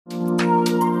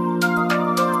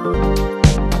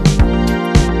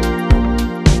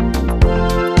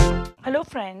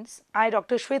friends, I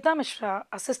Dr. Shweta Mishra,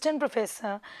 Assistant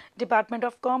Professor, Department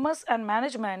of Commerce and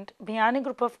Management, Biyani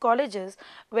Group of Colleges,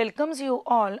 welcomes you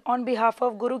all on behalf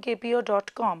of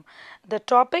GuruKPO.com. The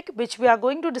topic which we are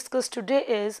going to discuss today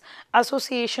is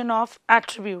association of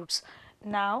attributes.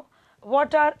 Now,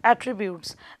 what are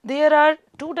attributes? There are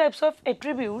two types of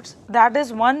attributes, that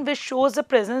is one which shows the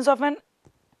presence of an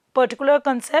particular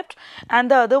concept and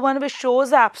the other one which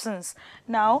shows the absence.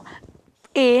 Now,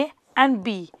 A and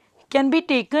B can be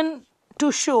taken to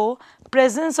show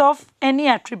presence of any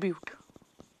attribute.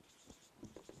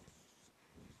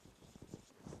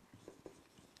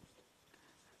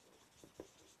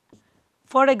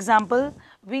 For example,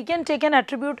 we can take an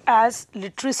attribute as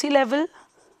literacy level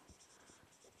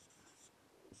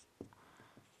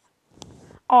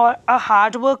or a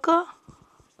hard worker,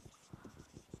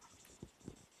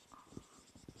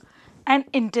 an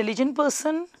intelligent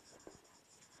person.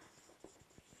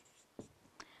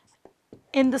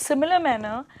 In the similar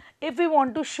manner, if we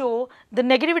want to show the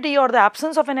negativity or the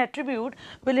absence of an attribute,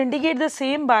 we'll indicate the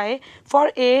same by,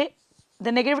 for A, the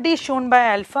negativity is shown by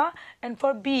alpha, and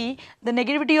for B, the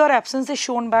negativity or absence is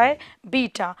shown by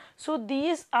beta. So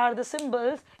these are the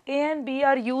symbols. A and B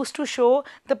are used to show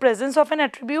the presence of an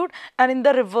attribute, and in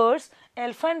the reverse,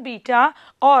 alpha and beta,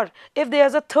 or if there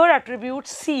is a third attribute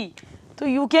C, so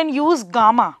you can use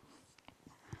gamma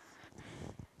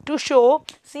to show.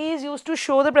 C is used to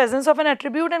show the presence of an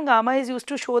attribute and gamma is used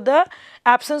to show the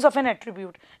absence of an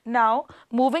attribute. Now,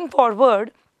 moving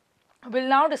forward, we'll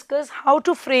now discuss how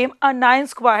to frame a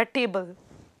 9-square table.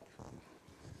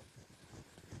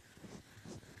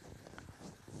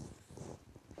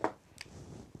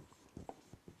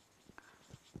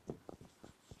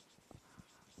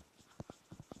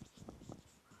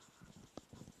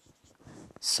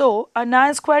 So, a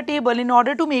 9-square table, in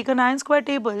order to make a 9-square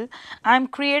table, I am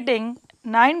creating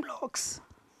 9 blocks.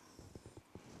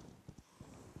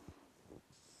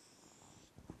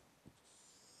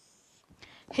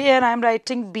 Here I am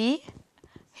writing B,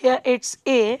 here it's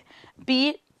A,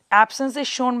 B absence is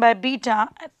shown by beta,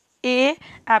 A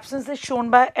absence is shown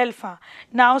by alpha.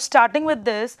 Now starting with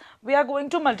this, we are going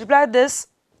to multiply this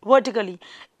vertically.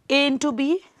 A into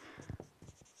B,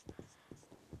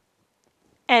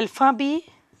 alpha B,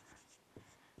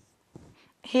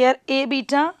 here A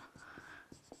beta,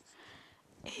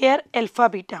 here alpha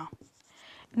beta.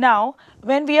 Now,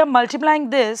 when we are multiplying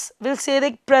this, we'll say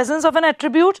the presence of an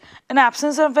attribute and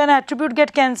absence of an attribute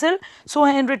get cancelled. So,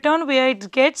 in return, where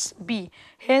it gets B.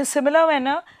 Here, in similar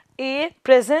manner, A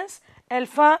presence,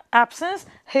 alpha absence,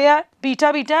 here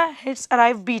beta beta, it's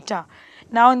arrive beta.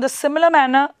 Now, in the similar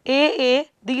manner, A,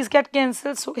 these get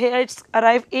cancelled. So, here it's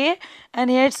arrive A and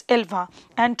here it's alpha,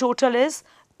 and total is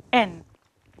N.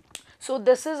 So,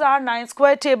 this is our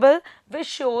 9-square table which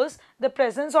shows the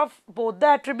presence of both the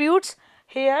attributes.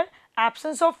 Here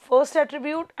absence of first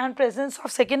attribute and presence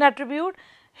of second attribute.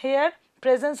 Here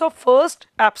presence of first,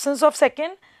 absence of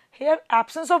second. Here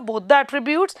absence of both the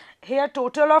attributes. Here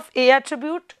total of A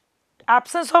attribute,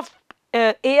 absence of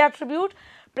A attribute,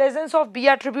 presence of B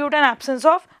attribute and absence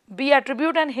of B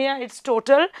attribute, and here it's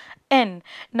total N.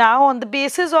 Now on the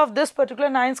basis of this particular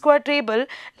 9-square table,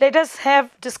 let us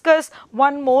discuss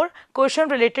one more question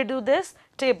related to this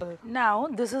table. Now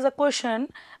this is a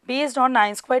question based on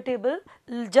 9-square table.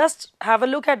 Just have a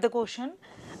look at the question.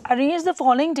 Arrange the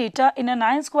following data in a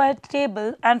 9-square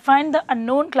table and find the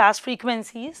unknown class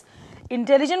frequencies.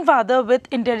 Intelligent father with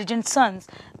intelligent sons.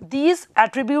 These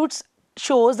attributes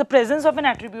shows the presence of an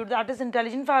attribute, that is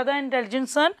intelligent father and intelligent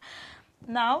son.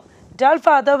 Now, dull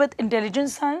father with intelligent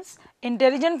sons,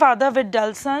 intelligent father with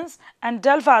dull sons, and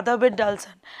dull father with dull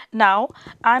son. Now,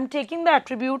 I am taking the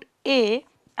attribute A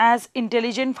as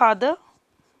intelligent father.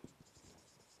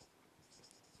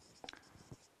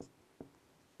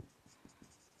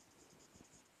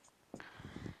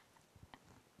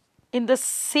 In the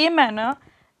same manner,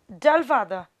 dull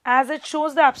father, as it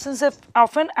shows the absence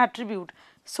of an attribute.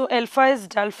 So, alpha is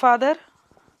dull father.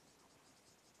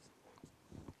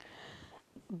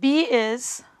 B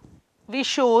is, we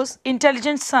shows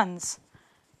intelligent sons.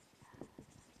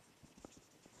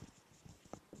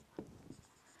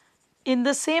 In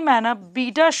the same manner,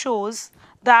 beta shows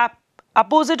the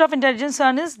opposite of intelligent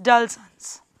son is dull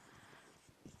sons.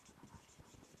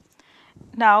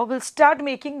 Now, we'll start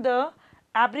making the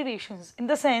abbreviations, in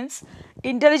the sense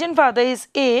intelligent father is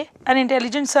A and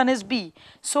intelligent son is B.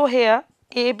 So, here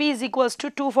AB is equals to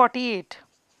 248.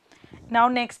 Now,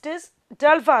 next is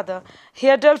dull father.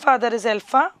 Here dull father is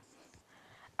alpha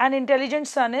and intelligent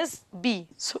son is B.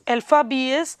 So, alpha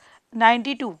B is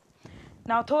 92.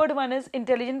 Now, third one is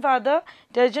intelligent father.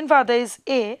 Intelligent father is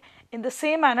A. In the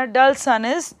same manner, dull son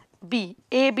is B.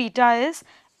 A beta is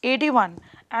 81.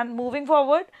 And moving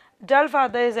forward, dull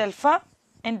father is alpha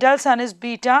and dull son is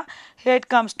beta. Here it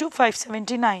comes to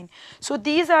 579. So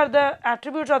these are the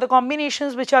attributes or the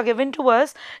combinations which are given to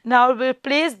us. Now we'll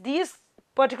place these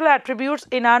particular attributes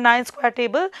in our 9 square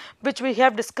table which we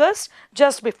have discussed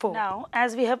just before. Now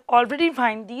as we have already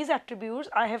defined these attributes,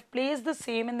 I have placed the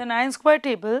same in the 9 square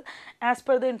table as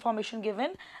per the information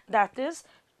given, that is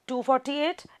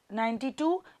 248,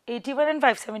 92, 81 and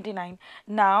 579.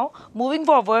 Now moving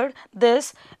forward,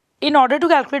 this, in order to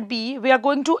calculate B, we are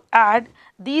going to add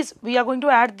these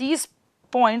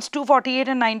points 248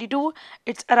 and 92.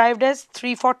 It's arrived as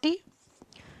 340.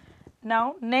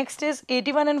 Now next is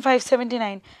 81 and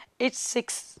 579. It's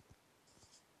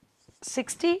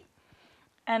 660.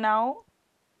 And now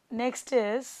next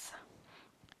is,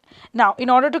 now in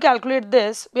order to calculate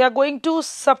this, we are going to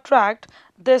subtract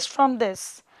this from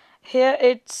this. Here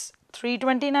it's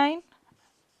 329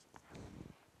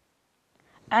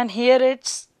 and here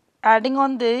it's adding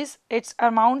on this, its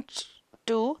amount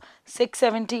to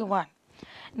 671.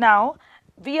 Now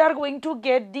we are going to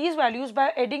get these values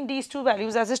by adding these two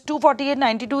values, as is 248,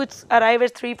 92, it's arrive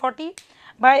at 340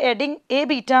 by adding A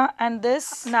beta and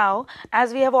this. Now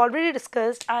as we have already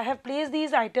discussed, I have placed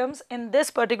these items in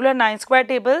this particular 9 square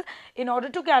table. In order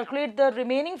to calculate the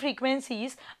remaining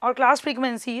frequencies or class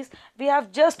frequencies, we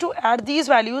have just to add these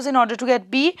values in order to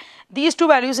get B, these two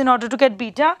values in order to get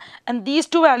beta, and these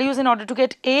two values in order to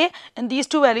get A, and these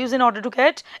two values in order to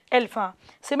get alpha.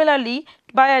 Similarly,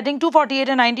 by adding 248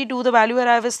 and 92, the value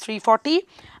arrives as 340.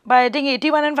 By adding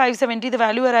 81 and 570, the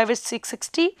value arrives as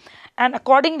 660. And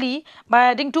accordingly, by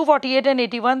adding 248 and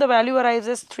 81, the value arrives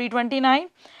as 329.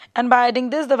 And by adding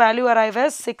this, the value arrives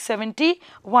as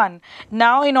 671.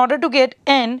 Now, in order to get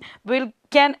N, we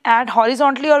can add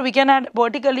horizontally or we can add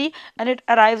vertically, and it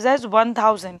arrives as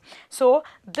 1000. So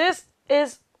this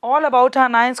is all about our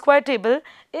 9 square table.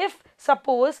 If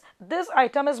suppose this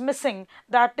item is missing,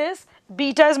 that is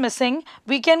beta is missing,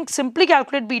 we can simply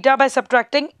calculate beta by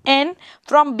subtracting N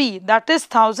from B, that is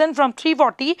 1000 from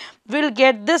 340, we will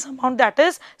get this amount, that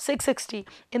is 660.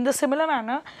 In the similar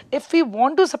manner, if we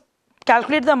want to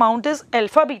calculate the amount is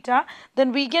alpha beta,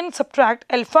 then we can subtract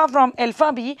alpha from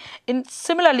alpha B.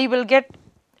 Similarly, we will get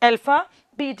alpha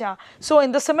beta. So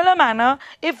in the similar manner,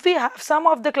 if we have some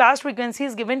of the class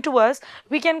frequencies given to us,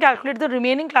 we can calculate the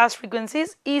remaining class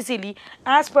frequencies easily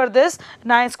as per this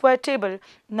 9 square table.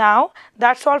 Now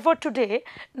that's all for today.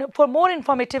 For more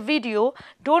informative video,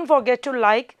 don't forget to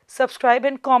like, subscribe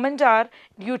and comment our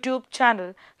YouTube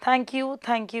channel. Thank you,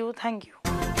 thank you, thank you.